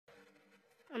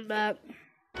I'm back.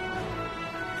 I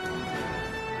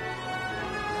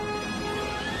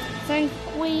think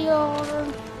we are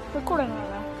recording right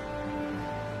now.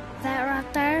 That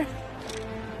right there,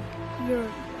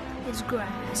 is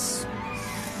grass.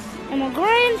 And my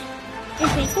grand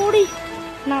MP40,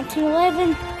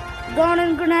 1911,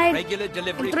 garden grenade, regular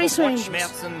delivery and 3 for syringes.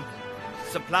 Watchmerzen,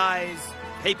 supplies,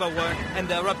 paperwork, and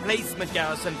the replacement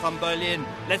garrison from Berlin.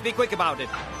 Let's be quick about it.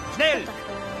 Schnell!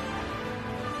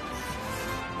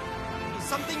 Is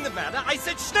something the matter? I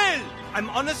said schnell! I'm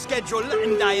on a schedule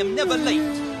and I am never late.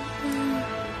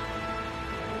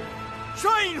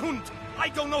 Schweinhund! I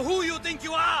don't know who you think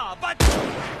you are, but...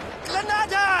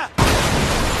 Granada!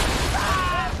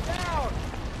 Down!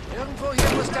 Irgendwo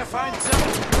hier muss der Feind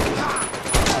sein.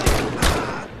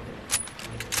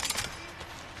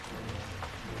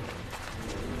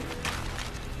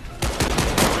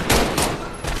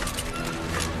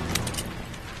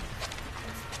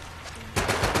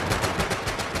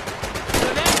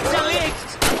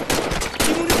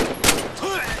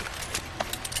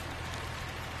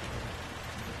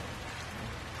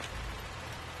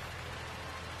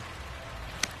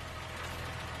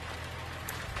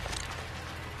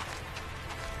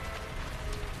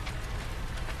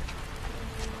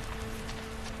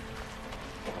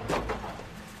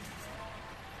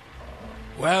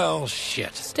 Well,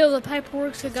 shit. Still the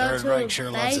paperwork to go Third to Reich the sure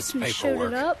loves base its and shoot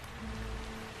paperwork. it up.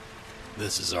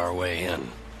 This is our way in.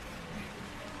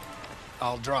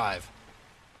 I'll drive.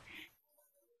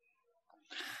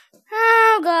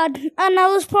 Oh god, I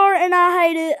know this part and I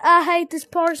hate it. I hate this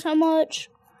part so much.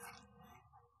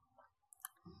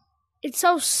 It's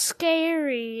so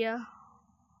scary.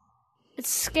 It's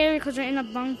scary because you're in a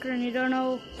bunker and you don't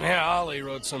know. Yeah, Ollie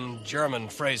wrote some German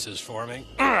phrases for me.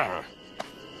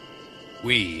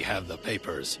 We have the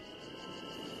papers.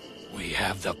 We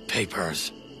have the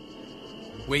papers.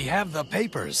 We have the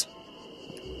papers.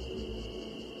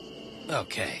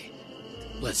 Okay,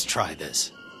 let's try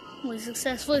this. We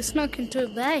successfully snuck into a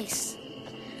base.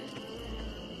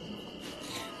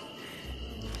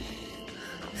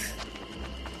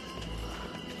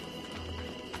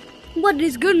 What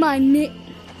is good, my Nick?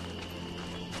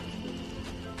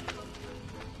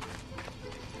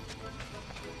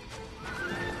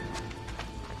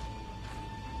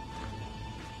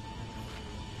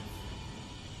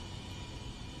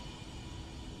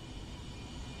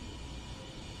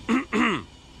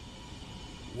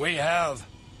 We have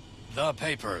the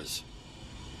papers.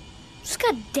 Just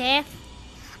got death.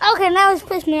 Okay, now it's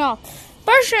pissed me off.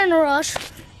 First, you're in a rush.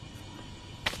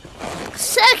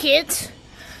 Second,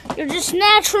 you're just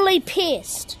naturally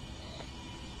pissed.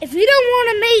 If you don't want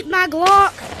to meet my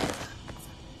Glock,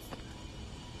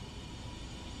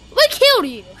 we killed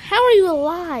you. How are you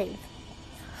alive?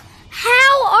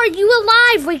 How are you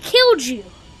alive? We killed you.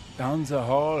 Down the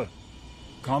hall.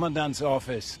 Commandant's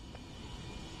office.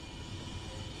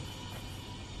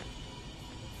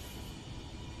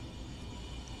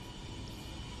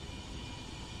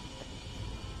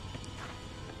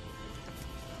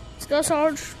 Let's go,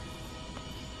 Sarge.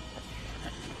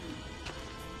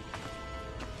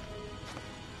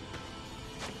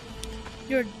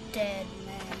 You're dead,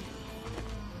 man.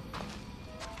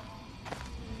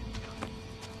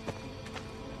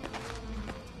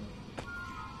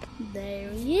 There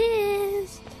he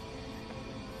is.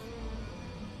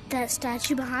 That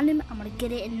statue behind him, I'm gonna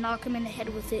get it and knock him in the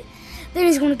head with it. Then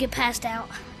he's gonna get passed out.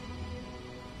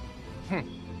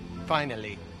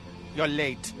 Finally. You're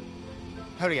late.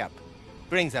 Hurry up.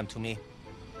 Bring them to me.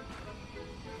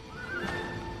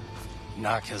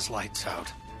 Knock his lights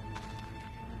out.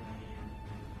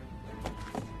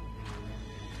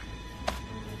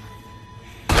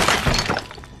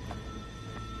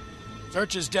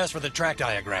 Search his desk for the track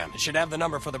diagram. It should have the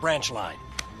number for the branch line.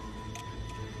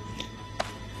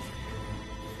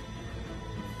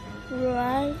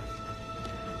 Right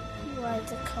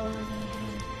the color.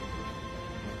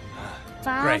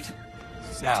 5. Great.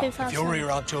 Now, 2, if 5, you'll 7.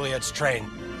 reroute Juliet's train,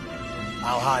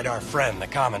 I'll hide our friend, the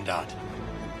Commandant.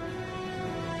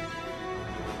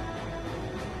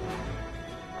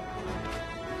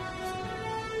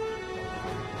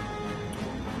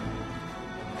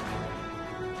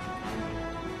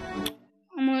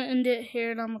 I'm gonna end it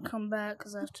here and I'm gonna come back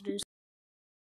because I have to do